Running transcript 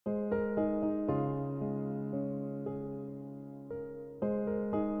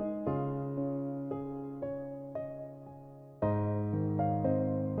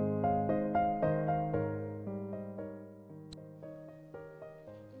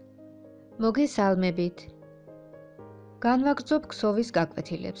მოგესალმებით. განვაგრძობ ქსოვის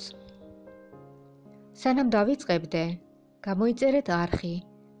გაკვეთილებს. სანამ დავიწყებდე, გამოიწერეთ არხი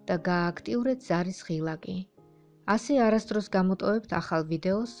და გააქტიურეთ ზარის ღილაკი. ასე არასდროს გამოტოვებთ ახალ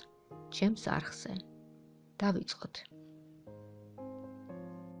ვიდეოს ჩემს არხზე. დავიწყოთ.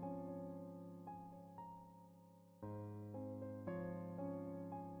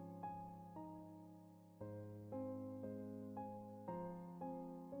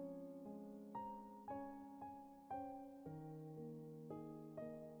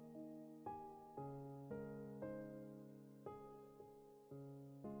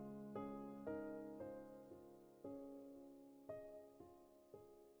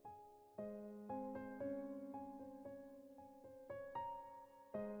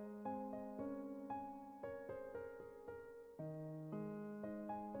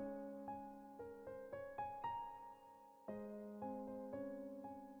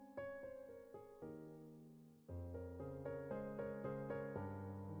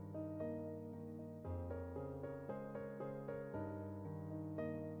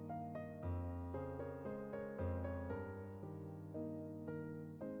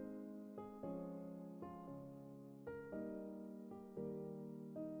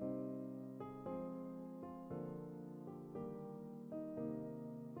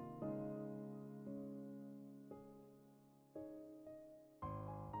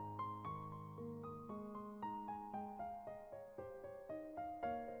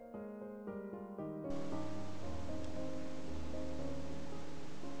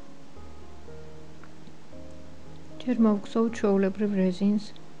 ჯერ მოვქსოვ ჩვეულებრივ რეზინს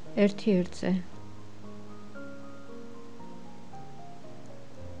ერთი ერთზე.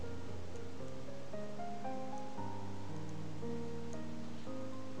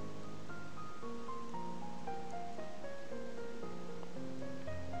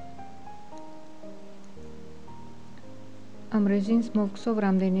 ამ რეზინს მოვქსოვ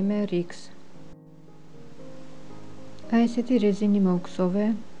რამდენიმე რიგს. აი ესეთი რეზინი მოვქსოვე.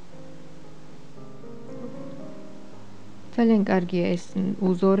 ძალიან კარგია ეს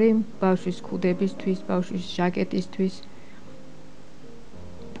უზორი ბავშვის ქუდებისთვის, ბავშვის ჟაკეტისთვის,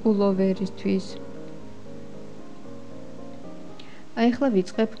 პულოვერისთვის. აი ახლა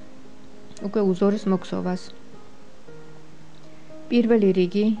ვიწყებ უკვე უზორის მოქსოვას. პირველი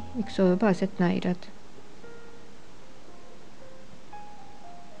რიგი იქსოვება ასეთნაირად.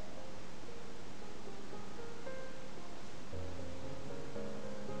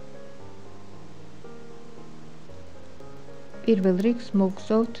 პირველ რიგს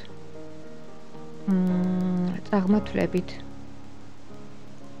მოვქსოვთ წაღმართლებით.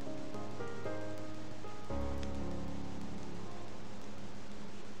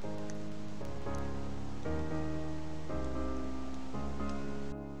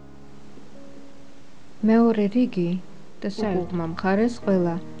 მეორე რიგი და უკუღმა მხარეს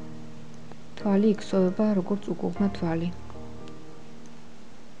ყველა თვალი იქსოვება როგორც უკუღმა თვალი.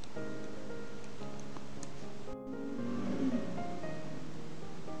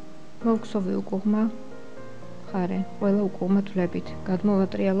 მოვქსოვი უკუღმა მხარე, ყველა უკუღმა თვლებით.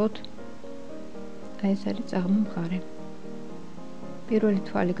 გადმოვატრიალოთ. აი ეს არის წაღმა მხარე. პირველი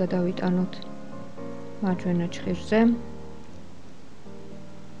თვალი გადავიტანოთ მარჯვენა ჩხირზე.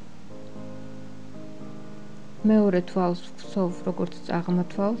 მეორე თვალს ვქსოვ როგორც წაღმა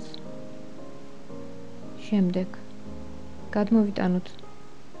თვალს. შემდეგ გადმოვიტანოთ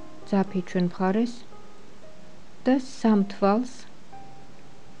ძაფი ჩვენ მხარეს და სამ თვალს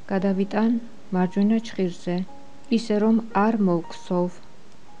გადავიტან მარჯვენა ჩხირზე, ისე რომ არ მოვქსოვ.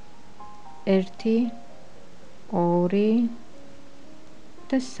 1, 2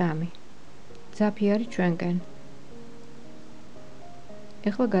 და 3. ძაფი არის ჩვენკენ.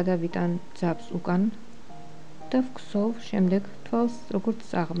 ეხლა გადავიტან ძაფს უკან და ვქსოვ შემდეგ თვალს როგორც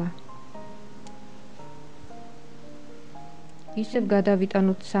წაღმა. ისევ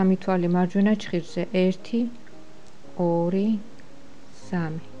გადავიტანოთ 3 თვალი მარჯვენა ჩხირზე. 1, 2,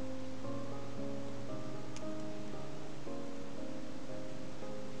 3.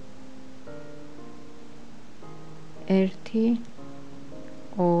 1, 2,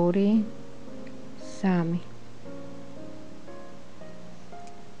 3.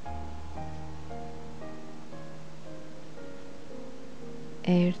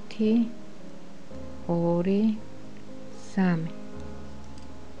 1, 2, 3.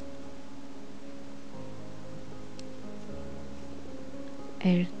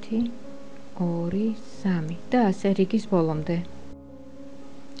 1, 2, 3 და ასე რიგის ბოლომდე.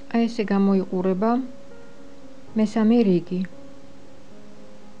 აი ესე გამოიყურება მესამე რიგი.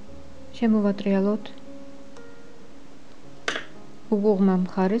 შემოვატრიალოთ უკუღმა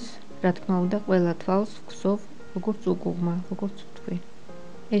მხარეს რა თქმა უნდა, ყველა თვალს ვქსოვ, როგორც უკუღმა, როგორც ვთქვი.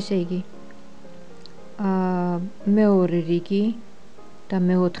 ესე იგი, მეორე რიგი და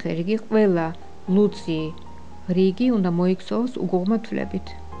მეოთხე რიგი, ყველა ლუწი რიგი უნდა მოიქსოვოს უკუღმა თვლებით.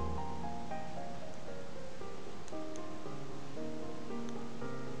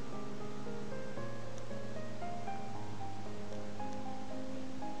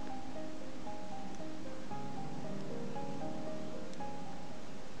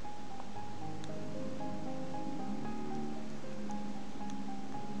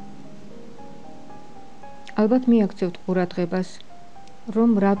 ალბათ მიაქცევთ ყურადღებას,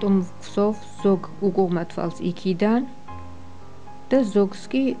 რომ რატომ ვქსოვ ზოგ უკუღმა თვალს იქიდან და ზოგს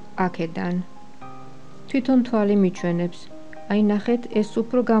კი აქედან. თვითონ თვალი მიჩვენებს. აი ნახეთ, ეს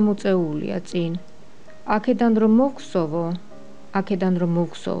უფრო გამოწეულია წინ. აქედან რომ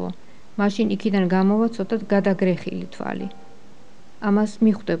მოვქსოვო, მაშინ იქიდან გამოვა ცოტა გადაგრეხილი თვალი. ამას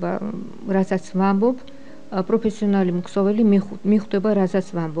მიხვდება, რასაც ვამბობ, პროფესიონალი მქსოველი მიხვდება, რასაც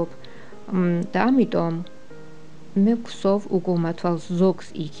ვამბობ. და ამიტომ მე ვქსოვ უკუღმა თვალს ზოგს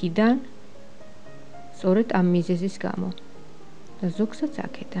იქიდან, სწორედ ამ მიზეზის გამო. და ზოგსაც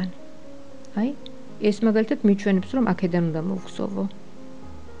აქედან. აი, ეს მაგალითად მიჩვენებს, რომ აქედან უნდა მოვხსოვო.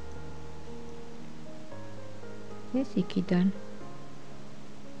 ეს იქიდან.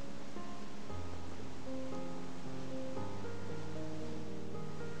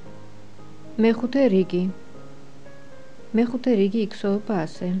 მეხუთე რიგი იქსოვება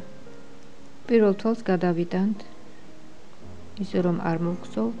ასე. პირველ თვალს გადავიტანთ, ისე რომ არ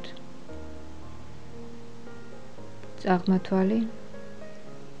მოვხსოვთ. წაღმა თვალი.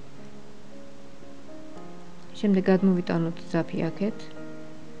 შემდეგ გადმოვიტანოთ ძაფი აქეთ.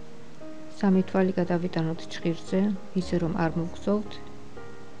 სამი თვალი გადავიტანოთ ჭხირზე, ისე რომ არ მოვხსოვთ.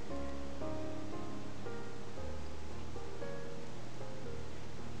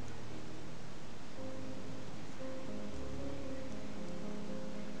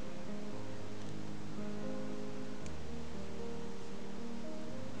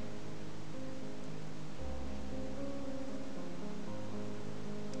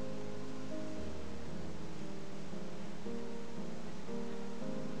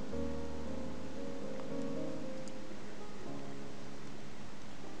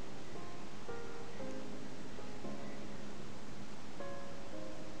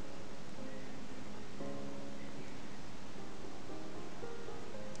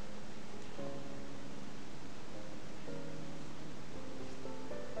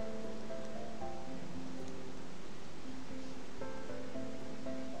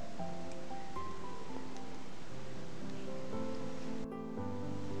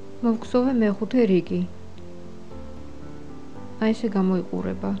 მოვხსოვე მეხუთე რიგი. აი ესე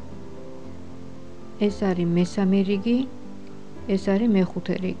გამოიყურება. ეს არის მესამე რიგი, ეს არის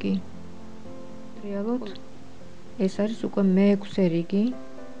მეხუთე რიგი. რეალურად ეს არის უკვე მეექვსე რიგი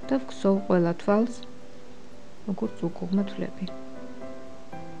და ვხსოვ ყველა თვალს, როგორც უკუღმა თვლები.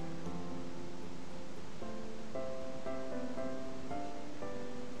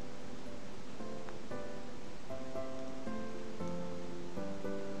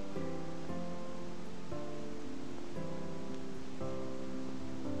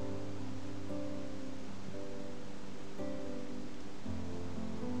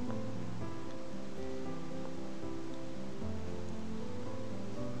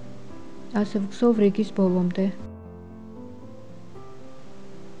 ასე ვხსოვ რიგის ბოლომდე.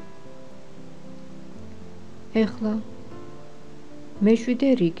 ეხლა მეშვიდე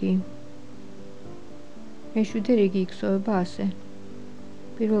რიგი. მეშვიდე რიგი იქსოვება ასე.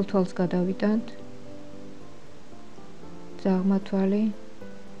 პირველ თვალს გადავიტანთ. ძაღმა თვალი.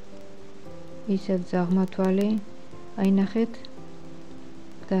 ისევ ძაღმა თვალი. აი ნახეთ.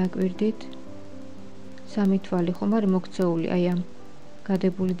 დააკვირდით. სამი თვალი ხომ არის მოქცეული აი ამ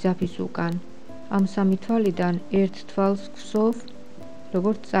გადებული ძაფის უკან. ამ სამი თვალიდან ერთ თვალს ვხსოვ,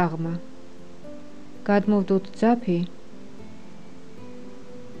 როგორც წაღმა. გადმოვდოთ ძაფი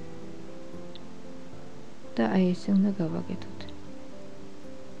და აი ესე უნდა გავაკეთოთ.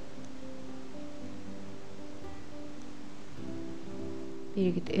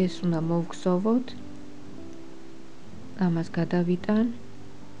 პირიქით ეს უნდა მოვხსოვოთ. ამას გადავიტან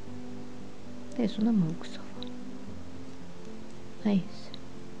და ეს უნდა მოვხსოვო. აი ეს.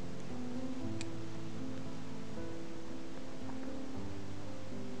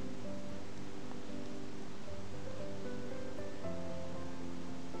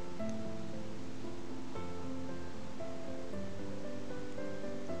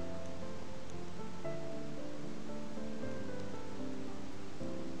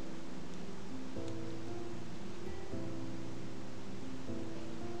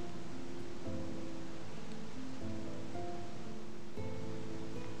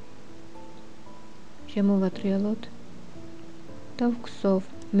 შემოვატრიალოთ და ვქსოვ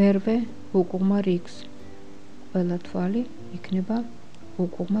მერვე უკუღმა რიგს. ყველა თვალი იქნება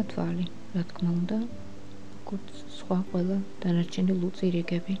უკუღმა თვალი, რა თქმა უნდა, როგორც სხვა ყველა დანარჩენი ლუწი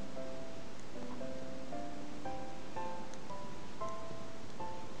რიგები.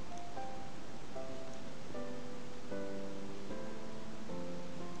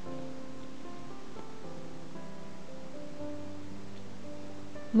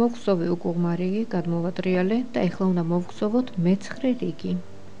 მოქსოვი უკუღმა რიგი გადმოვატრიალე და ეხლა უნდა მოვხსოვოთ მე-9 რიგი.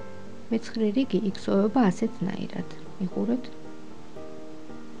 მე-9 რიგი იქსოვება ასეთნაირად. მიყურეთ.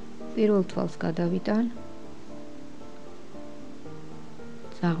 პირველ თვალს გადავიტან.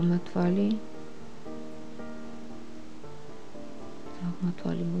 წაღმა თვალი. წაღმა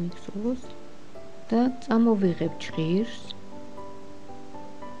თვალი მოიქსოვოს და წამოვიღებ ჭირს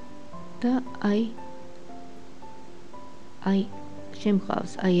და აი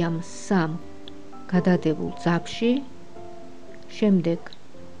შემყავს აი ამ სამ გადადებულ ძაფში, შემდეგ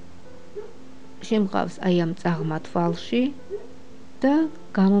შემყავს აი ამ წაღმა თვალში და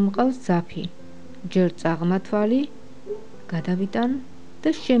გამომყავს ძაფი. ჯერ წაღმა თვალი გადავიტან და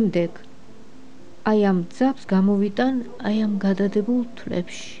შემდეგ აი ამ ძაფს გამოვიტან აი ამ გადადებულ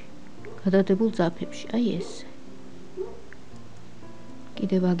თვლებში, გადადებულ ძაფებში, აი ესე.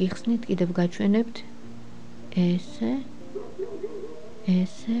 კიდევ აგიხსნით, კიდევ გაჩვენებთ ესე.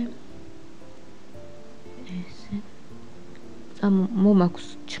 მომაქვს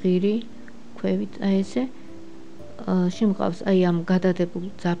ჭირი ქვევით აი ესე შემყავს აი ამ გადადებულ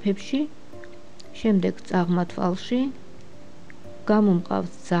ძაფებში, შემდეგ წაღმა თვალში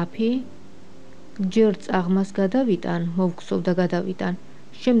გამომყავს ძაფი, ჯერ წაღმას გადავიტან, მოვხსოვ და გადავიტან,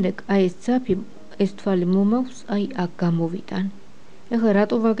 შემდეგ აი ეს ძაფი, ეს თვალი მომაქვს აი აქ გამოვიტან. ეხლა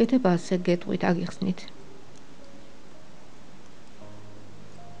რატო ვაკეთებ ასე, გეტყვით, აგიხსნით.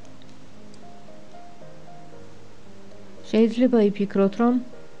 შეიძლება იფიქროთ, რომ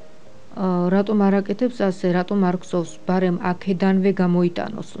რატომ არ აკეთებს ასე, რატომ არ ქსოვს, ბარემ აქედანვე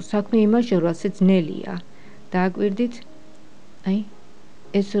გამოიტანოს. საქმე იმაშია, რომ ასე ძნელია. დააკვირდით, აი,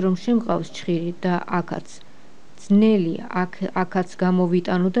 ესე რომ შემყავს ჭირი და აქაც ძნელია, აქაც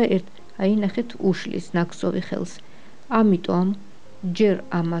გამოვიტანო და აი ნახეთ უშლის ნაქსოვი ხელს. ამიტომ ჯერ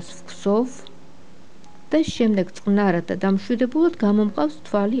ამას ვქსოვ და შემდეგ წყნარად და დამშვიდებულად გამომყავს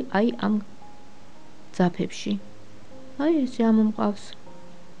თვალი აი ამ ძაფებში. აი ესე ამომყავს.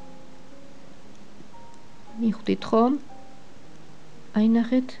 მიხვდით ხომ? აი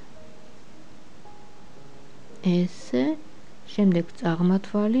ნახეთ. ესე, შემდეგ წაღმა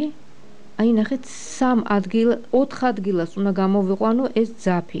თვალი. აი ნახეთ 4 ადგილას უნდა გამოვიყვანო ეს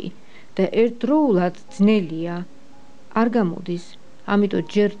ძაფი და ერთდროულად ძნელია. არ გამოდის. ამიტომ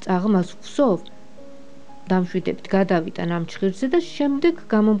ჯერ წაღმას ვქსოვ, დამშვიდებით გადავიტან ამ ჭირზე და შემდეგ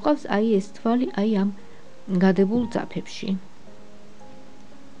გამომყავს აი ეს თვალი აი ამ გადებულ ძაფებში.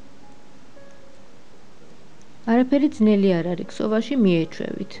 არაფერი ძნელი არ არის, ქსოვაში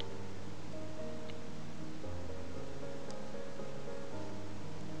მიეჩვევით.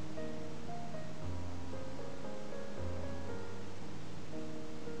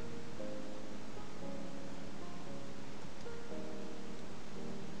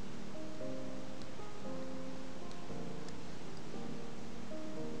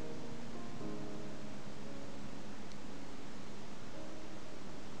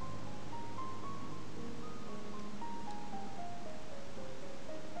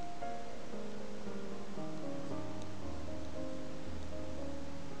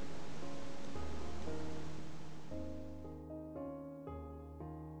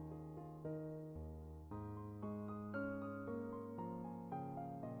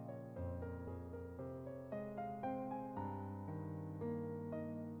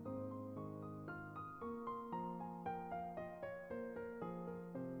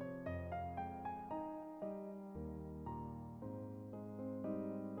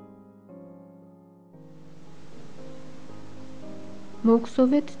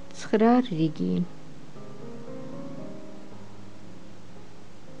 მოვხსოვეთ 9 რიგი.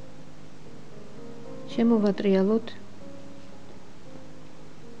 შემოვატრიალოთ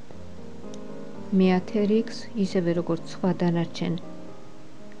მე-10 რიგს, ისევე როგორც სხვა დანარჩენ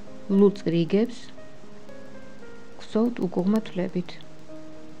ლუწ რიგებს, ვხსოვთ უკუღმა თვლებით.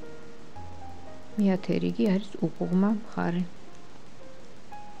 მე-10 რიგი არის უკუღმა მხარე.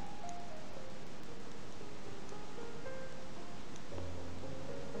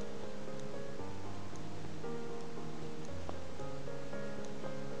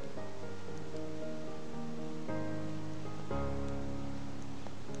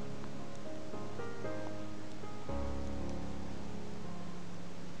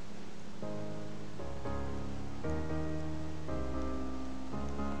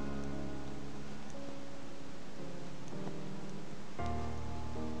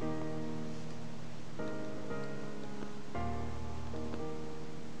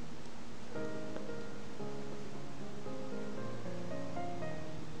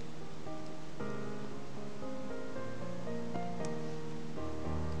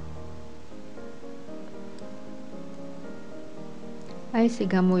 აი ესე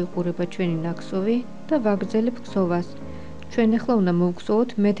გამოიყურება ჩვენი ნაქსოვი და ვაგრძელებ ქსოვას. ჩვენ ახლა უნდა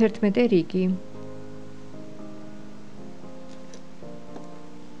მოვქსოვოთ მე-11 რიგი.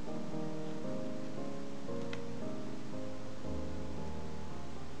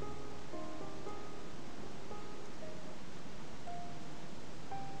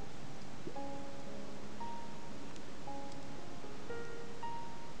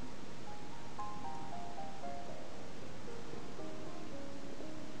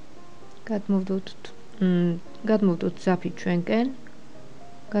 გადმოვდოთ ძაფი ჩვენკენ,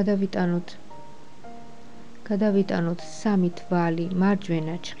 გადავიტანოთ 3 თვალი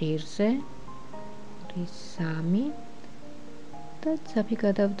მარჯვენა ჭღირზე, 3 და ძაფი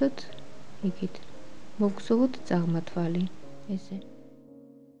გადავდოთ იქით. მოვქსოვოთ წაღმა თვალი, ესე.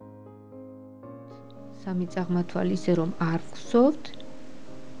 3 წაღმა თვალი ისე რომ არ ვქსოვთ,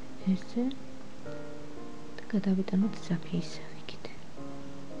 ესე. და გადავიტანოთ ძაფი ისე.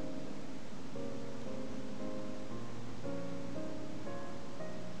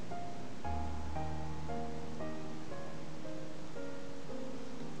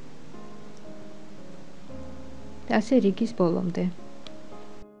 ასე რიგის ბოლომდე.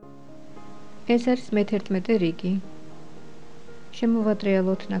 ეს არის მე-11 რიგი.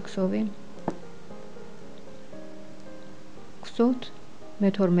 შემოვატრიალოთ ნაქსოვი. ვქსოვთ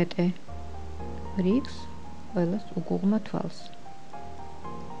მე-12 რიგს, ყველას უგუღმა თვალს.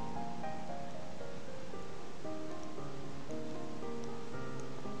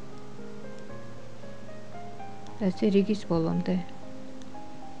 ასე რიგის ბოლომდე.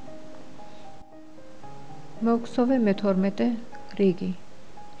 მოვქსოვე მე-12 რიგი.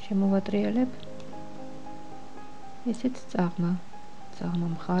 შემოვატრიალებ. ესეც წაღმა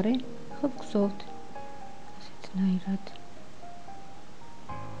მხარე. ხო ვქსოვთ. ასეთნაირად.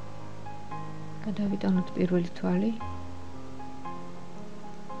 გადავიტანოთ პირველი თვალი.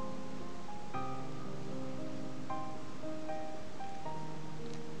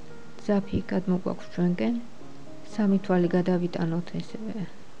 ძაფი გადმოგვაქვს ჩვენკენ. 3 თვალი გადავიტანოთ ესევე,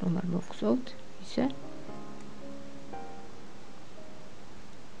 რომ არ მოვხსოვთ, ისე.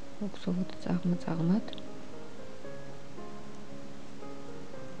 მოვხსოვოთ წაღმად.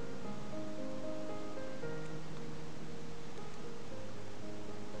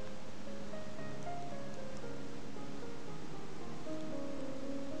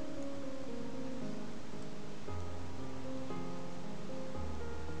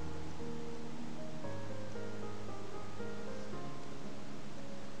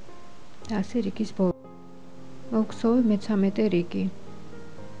 ასე რიგის ბოლო. მოვხსოვე მე-13 რიგი.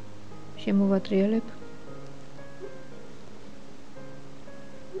 შემოვატრიალებ.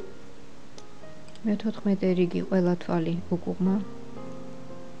 მე-14 რიგი ყველა თვალი უკუღმა.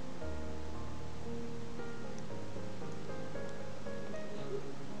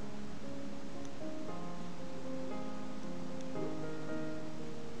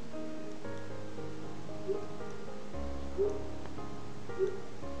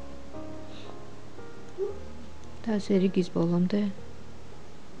 და ასე რიგის ბოლომდე.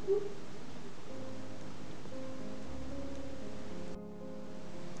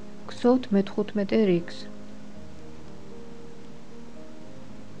 ვქსოვთ მე-15 რიგს.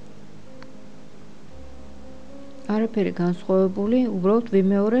 არაფერი განსხვავებული, უბრალოდ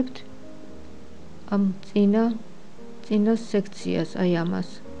ვიმეორებთ ამ წინა სექციას, აი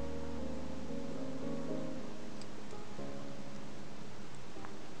ამას.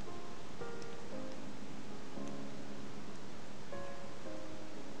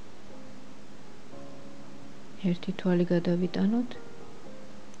 ერთი თვალი გადავიტანოთ.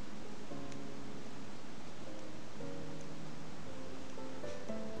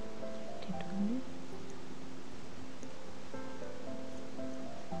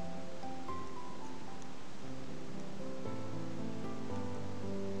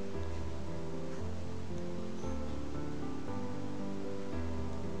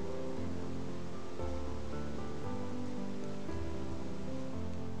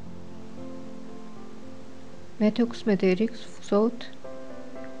 მე-16 რიგს ვხსოვთ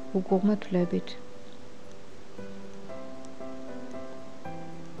უკუღმა თვლებით.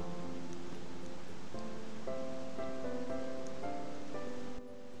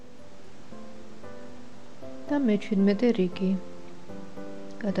 და მე-17 რიგი.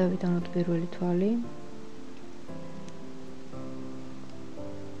 გადავიტანოთ პირველი თვალი.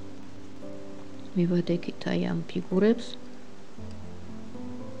 მივადექით აი ამ ფიგურებს.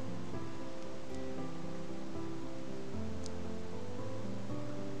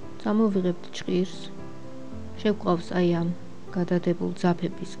 წამოვიღებთ ჭყირს, შევყავს აი ამ გადადებულ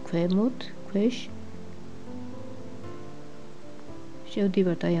ძაფების ქვემოთ, ქვეშ.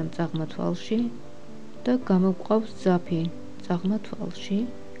 შევდივართ აი ამ წაღმა თვალში და გამოგვყავს ძაფი წაღმა თვალში,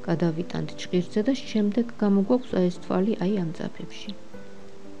 გადავიტანთ ჭყირზე და შემდეგ გამოგვაქვს ეს თვალი აი ამ ძაფებში.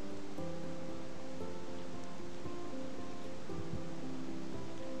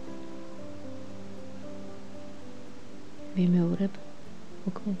 ვიმეორებ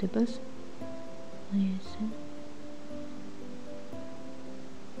მოქმედებას აი ესე.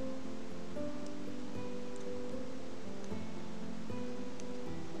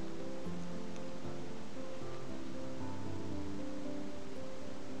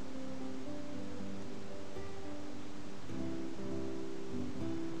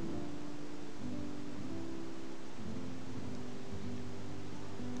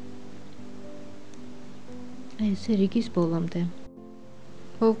 ესე რიგის ბოლომდე.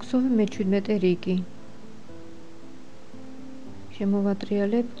 მოვქსოვე მე-17 რიგი.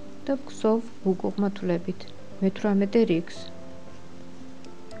 შემოვატრიალებ და ვქსოვ უკუღმა თვლებით მე-18 რიგს.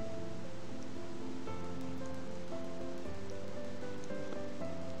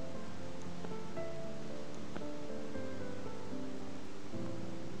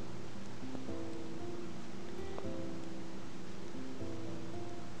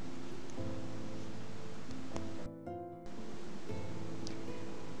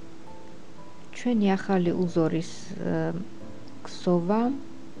 ჩვენი ახალი უზორის ქსოვა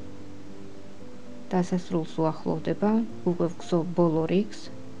დასასრულს უახლოვდება, უკვე ვქსოვ ბოლო რიგს.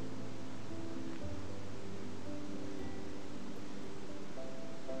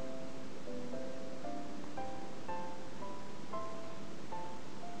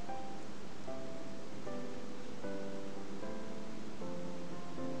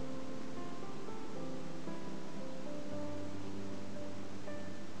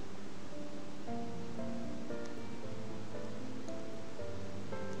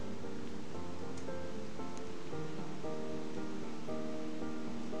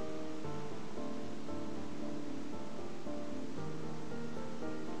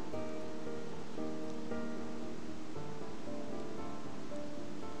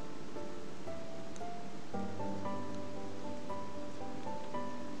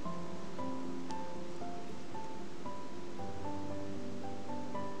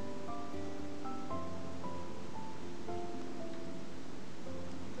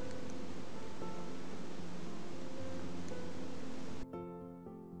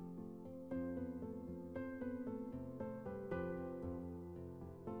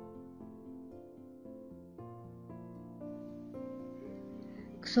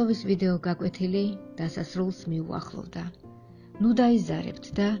 ქსოვის ვიდეო გაკვეთილი დასასრულს მიუახლოვდა. ნუ დაიზარებთ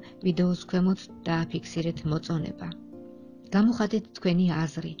და ვიდეოს ქვემოთ დააფიქსირეთ მოწონება. გამოხატეთ თქვენი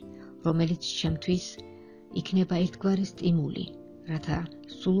აზრი, რომელიც ჩემთვის იქნება ერთგვარი სტიმული, რათა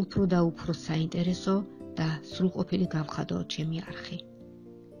სულ უფრო და უფრო საინტერესო და სრულყოფილი გავხადო ჩემი არხი.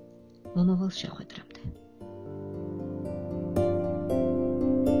 მომავალ შეხვედრამდე.